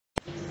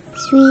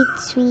Sweet,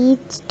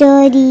 sweet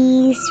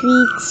story,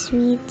 sweet,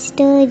 sweet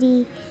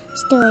story,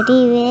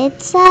 story with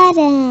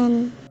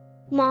Saran.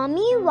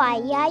 Mommy,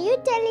 why are you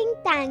telling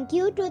thank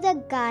you to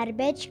the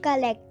garbage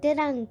collector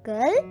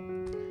uncle?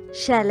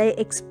 Shall I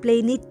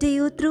explain it to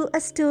you through a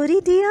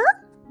story, dear?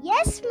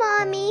 Yes,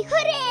 Mommy,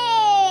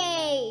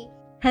 hooray!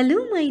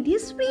 Hello, my dear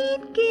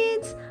sweet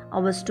kids.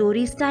 Our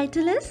story's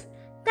title is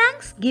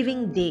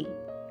Thanksgiving Day.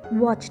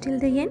 Watch till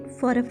the end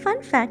for a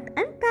fun fact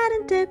and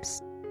parent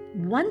tips.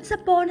 Once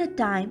upon a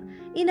time,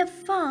 in a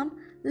farm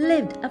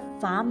lived a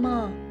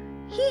farmer.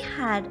 He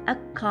had a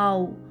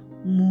cow,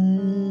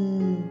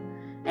 moo,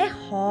 a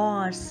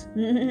horse,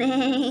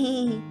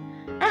 neigh,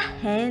 a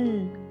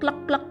hen,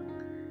 cluck cluck,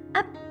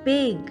 a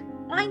pig,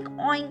 oink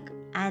oink,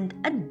 and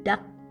a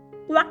duck,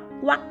 quack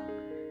quack.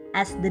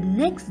 As the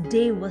next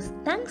day was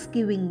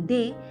Thanksgiving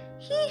Day,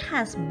 he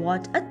has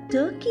bought a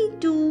turkey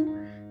too.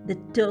 The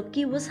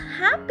turkey was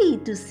happy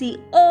to see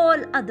all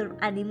other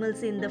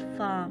animals in the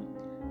farm.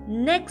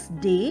 Next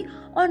day,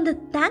 on the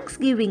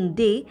Thanksgiving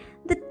Day,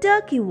 the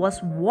turkey was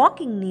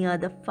walking near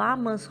the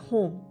farmer's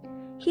home.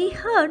 He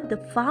heard the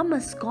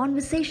farmer's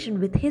conversation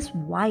with his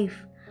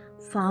wife.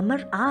 Farmer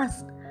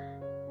asked,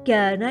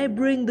 "Can I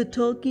bring the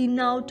turkey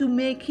now to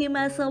make him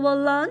as our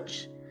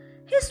lunch?"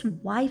 His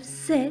wife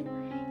said,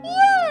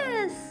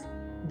 "Yes."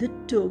 The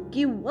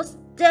turkey was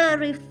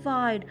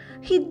terrified.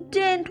 He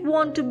didn't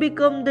want to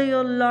become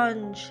their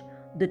lunch.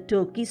 The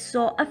turkey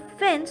saw a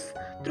fence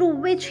through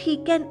which he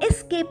can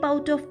escape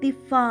out of the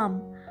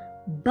farm.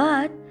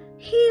 But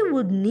he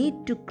would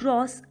need to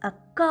cross a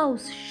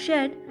cow's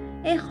shed,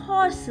 a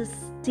horse's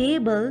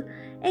stable,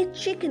 a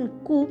chicken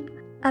coop,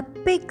 a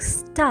pig's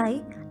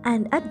sty,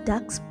 and a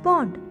duck's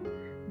pond.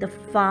 The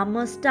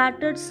farmer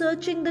started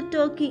searching the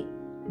turkey.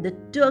 The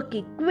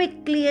turkey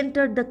quickly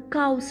entered the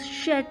cow's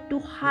shed to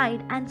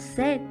hide and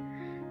said,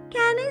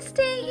 "Can I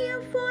stay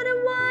here for a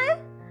while?"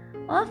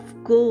 "Of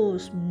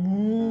course,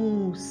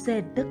 moo,"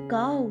 said the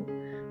cow.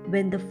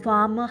 When the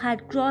farmer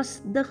had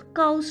crossed the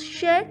cow's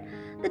shed,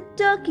 the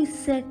turkey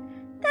said,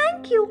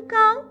 "Thank you,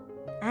 cow,"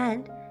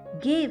 and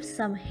gave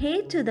some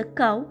hay to the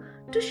cow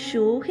to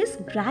show his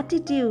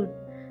gratitude.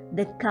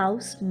 The cow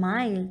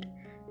smiled.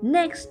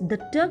 Next,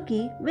 the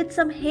turkey, with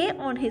some hay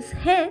on his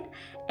head,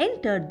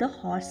 entered the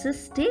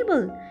horse's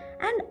stable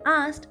and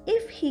asked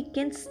if he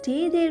can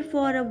stay there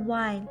for a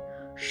while.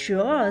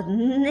 "Sure,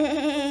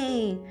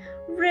 neigh,"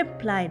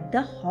 replied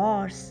the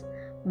horse.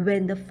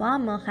 When the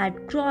farmer had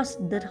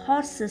crossed the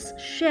horse's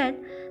shed,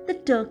 the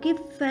turkey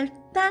felt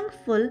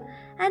thankful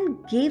and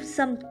gave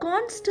some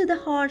corns to the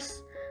horse.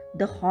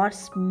 The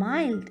horse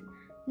smiled.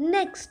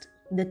 Next,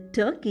 the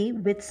turkey,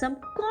 with some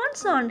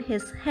corns on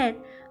his head,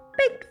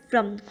 picked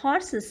from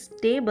horse's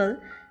stable,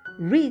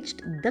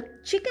 reached the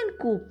chicken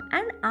coop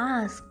and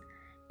asked,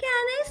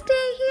 "Can I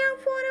stay here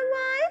for a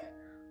while?"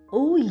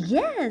 "Oh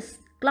yes,"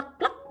 cluck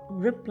cluck,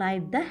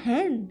 replied the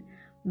hen.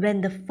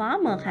 When the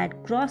farmer had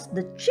crossed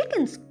the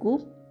chicken's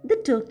coop, the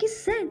turkey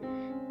said,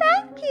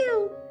 "Thank you,"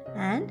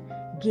 and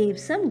gave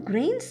some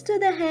grains to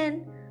the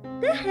hen.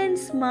 The hen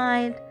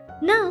smiled.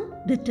 Now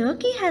the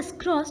turkey has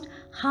crossed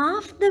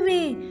half the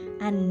way,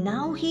 and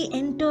now he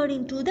entered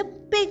into the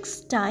pig's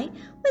sty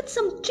with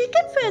some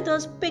chicken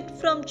feathers picked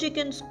from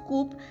chicken's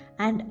coop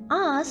and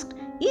asked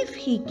if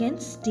he can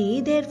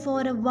stay there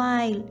for a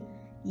while.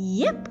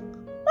 "Yep,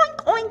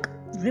 oink oink,"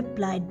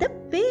 replied the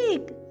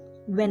pig.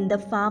 When the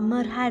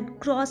farmer had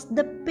crossed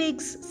the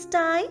pig's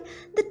sty,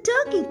 the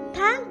turkey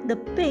thanked the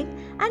pig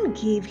and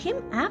gave him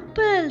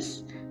apples.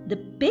 The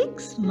pig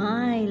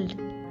smiled.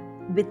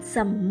 With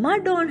some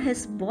mud on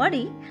his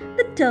body,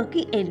 the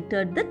turkey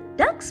entered the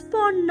duck's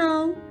pond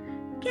now.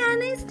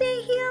 "Can I stay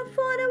here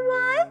for a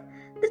while?"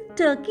 the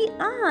turkey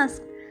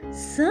asked.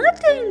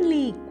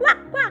 "Certainly,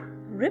 quack quack,"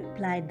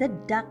 replied the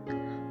duck.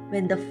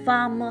 When the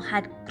farmer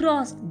had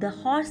crossed the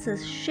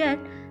horse's shed,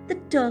 the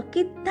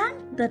turkey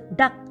thanked the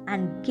duck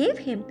and gave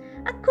him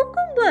a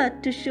cucumber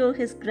to show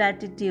his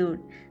gratitude.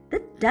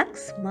 The duck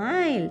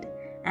smiled.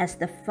 As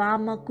the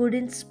farmer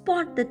couldn't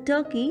spot the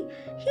turkey,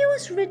 he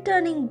was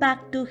returning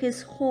back to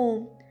his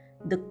home.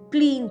 The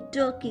clean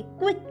turkey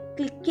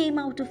quickly came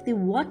out of the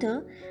water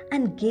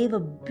and gave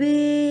a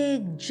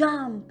big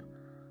jump.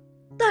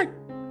 Thud!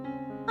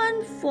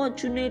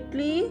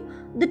 Unfortunately,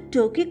 the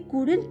turkey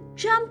couldn't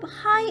jump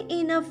high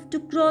enough to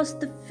cross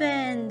the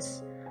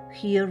fence.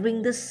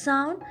 Hearing the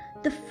sound,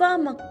 the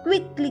farmer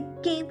quickly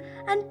came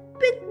and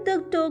picked the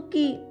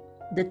turkey.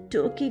 The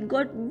turkey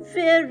got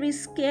very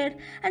scared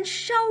and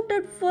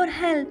shouted for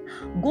help.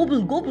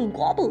 "Gobble, gobble,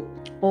 gobble."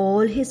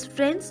 All his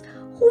friends,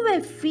 who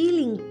were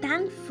feeling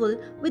thankful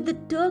with the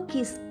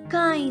turkey's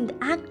kind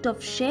act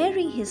of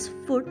sharing his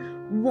food,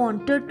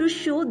 wanted to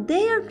show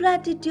their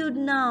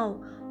gratitude now.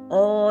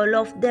 All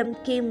of them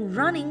came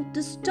running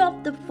to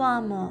stop the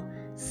farmer.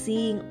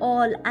 Seeing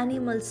all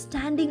animals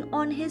standing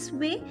on his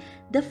way,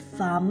 the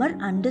farmer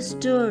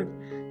understood.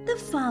 The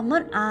farmer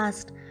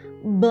asked,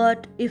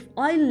 "But if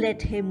I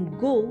let him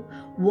go,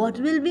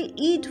 what will we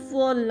eat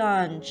for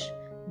lunch?"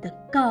 The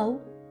cow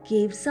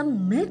gave some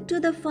milk to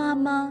the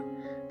farmer.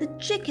 The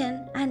chicken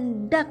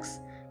and ducks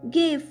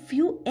gave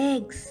few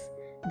eggs.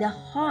 The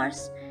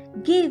horse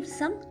gave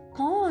some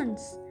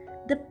corns.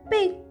 The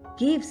pig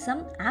gave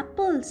some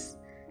apples.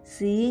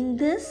 Seeing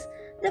this,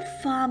 the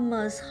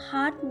farmer's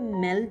heart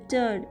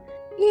melted.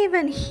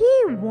 Even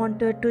he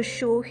wanted to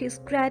show his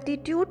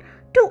gratitude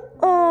to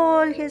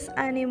all his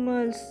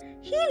animals.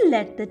 He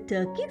let the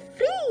turkey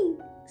free,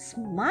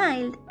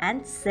 smiled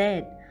and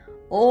said,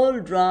 "All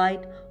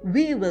right,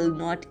 we will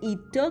not eat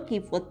turkey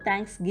for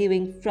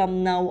Thanksgiving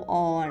from now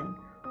on."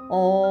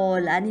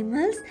 All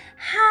animals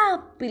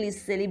happily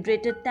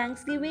celebrated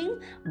Thanksgiving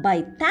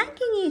by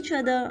thanking each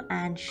other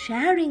and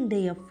sharing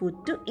their food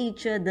to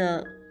each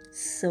other.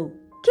 So,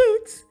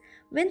 kids,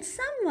 when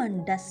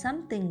someone does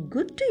something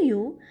good to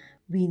you,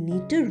 we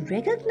need to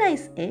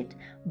recognize it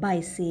by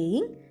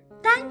saying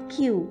thank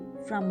you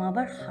from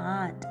our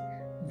heart.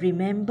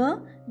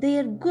 Remember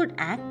their good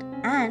act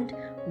and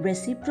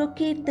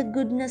reciprocate the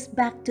goodness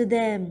back to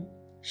them.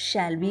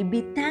 Shall we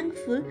be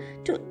thankful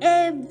to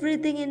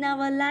everything in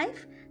our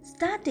life?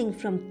 Starting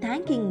from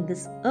thanking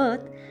this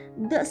earth,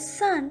 the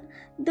sun,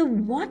 the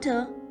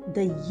water,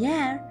 the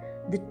air,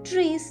 the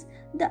trees,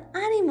 the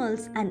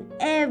animals, and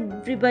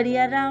everybody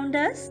around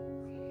us.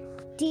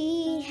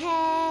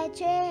 THANKYOU.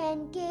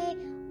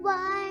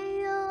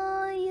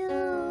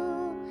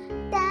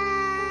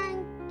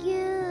 Thank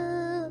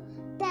you,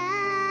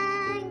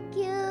 thank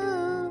you,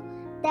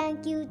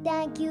 thank you,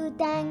 thank you,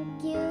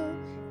 thank you,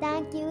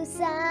 thank you,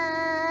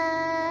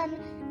 sun,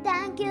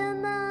 thank you,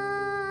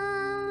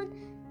 moon,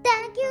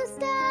 thank you,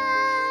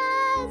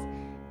 stars,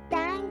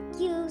 thank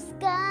you,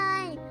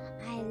 sky.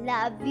 I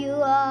love you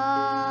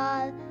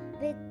all.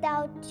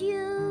 Without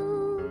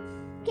you,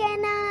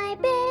 can I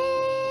be?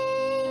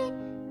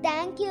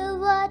 Thank you,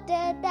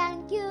 water,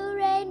 thank you,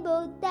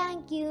 rainbow,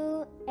 thank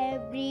you,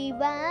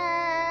 everyone.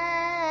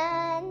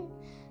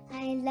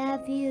 I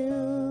love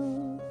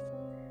you.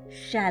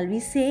 Shall we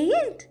say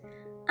it?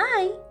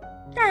 I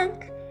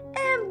thank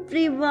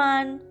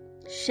everyone.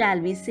 Shall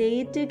we say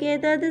it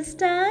together this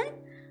time?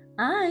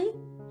 I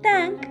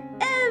thank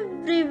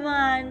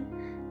everyone.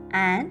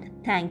 And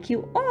thank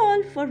you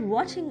all for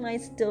watching my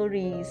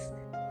stories.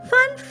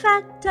 Fun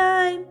fact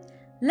time!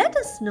 Let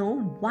us know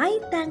why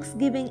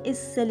Thanksgiving is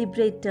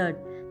celebrated.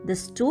 The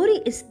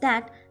story is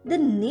that the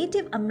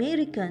Native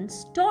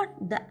Americans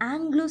taught the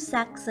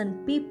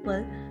Anglo-Saxon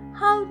people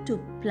how to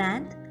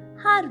plant,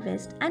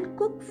 harvest and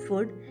cook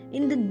food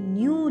in the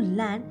new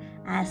land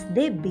as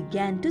they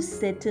began to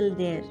settle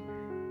there.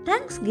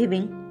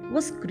 Thanksgiving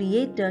was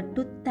created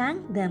to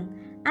thank them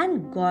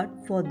and God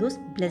for those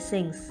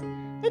blessings.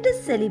 It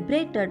is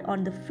celebrated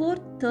on the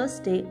fourth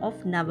Thursday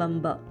of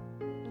November.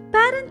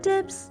 Parent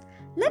tips.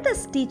 Let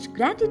us teach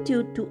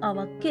gratitude to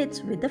our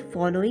kids with the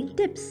following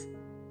tips.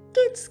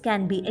 Kids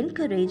can be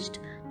encouraged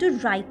to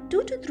write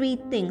 2 to 3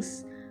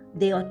 things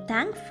they are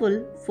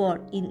thankful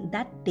for in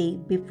that day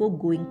before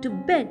going to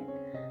bed.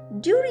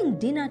 During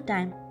dinner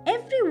time,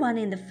 everyone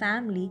in the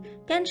family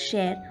can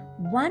share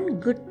one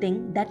good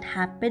thing that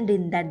happened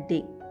in that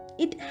day.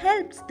 It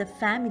helps the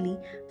family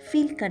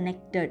feel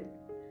connected.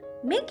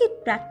 Make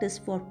it practice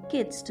for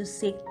kids to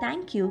say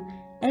thank you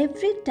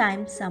every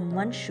time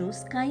someone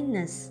shows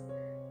kindness.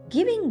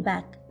 Giving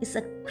back is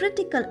a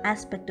critical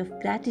aspect of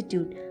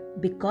gratitude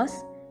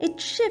because it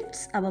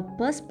shifts our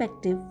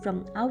perspective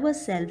from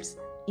ourselves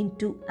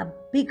into a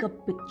bigger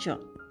picture.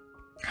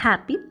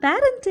 Happy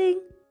parenting!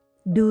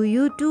 Do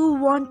you too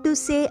want to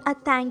say a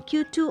thank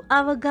you to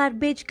our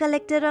garbage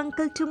collector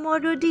uncle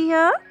tomorrow,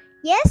 dear?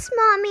 Yes,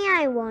 Mommy,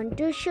 I want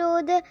to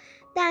show the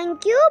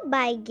thank you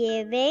by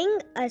giving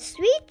a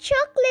sweet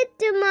chocolate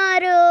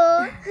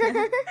tomorrow.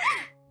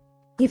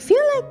 If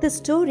you like the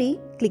story,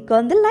 click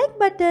on the like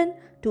button.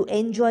 To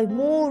enjoy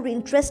more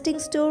interesting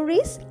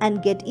stories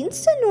and get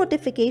instant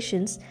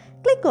notifications,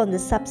 click on the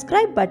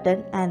subscribe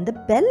button and the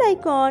bell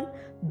icon.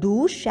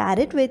 Do share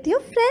it with your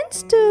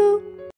friends too.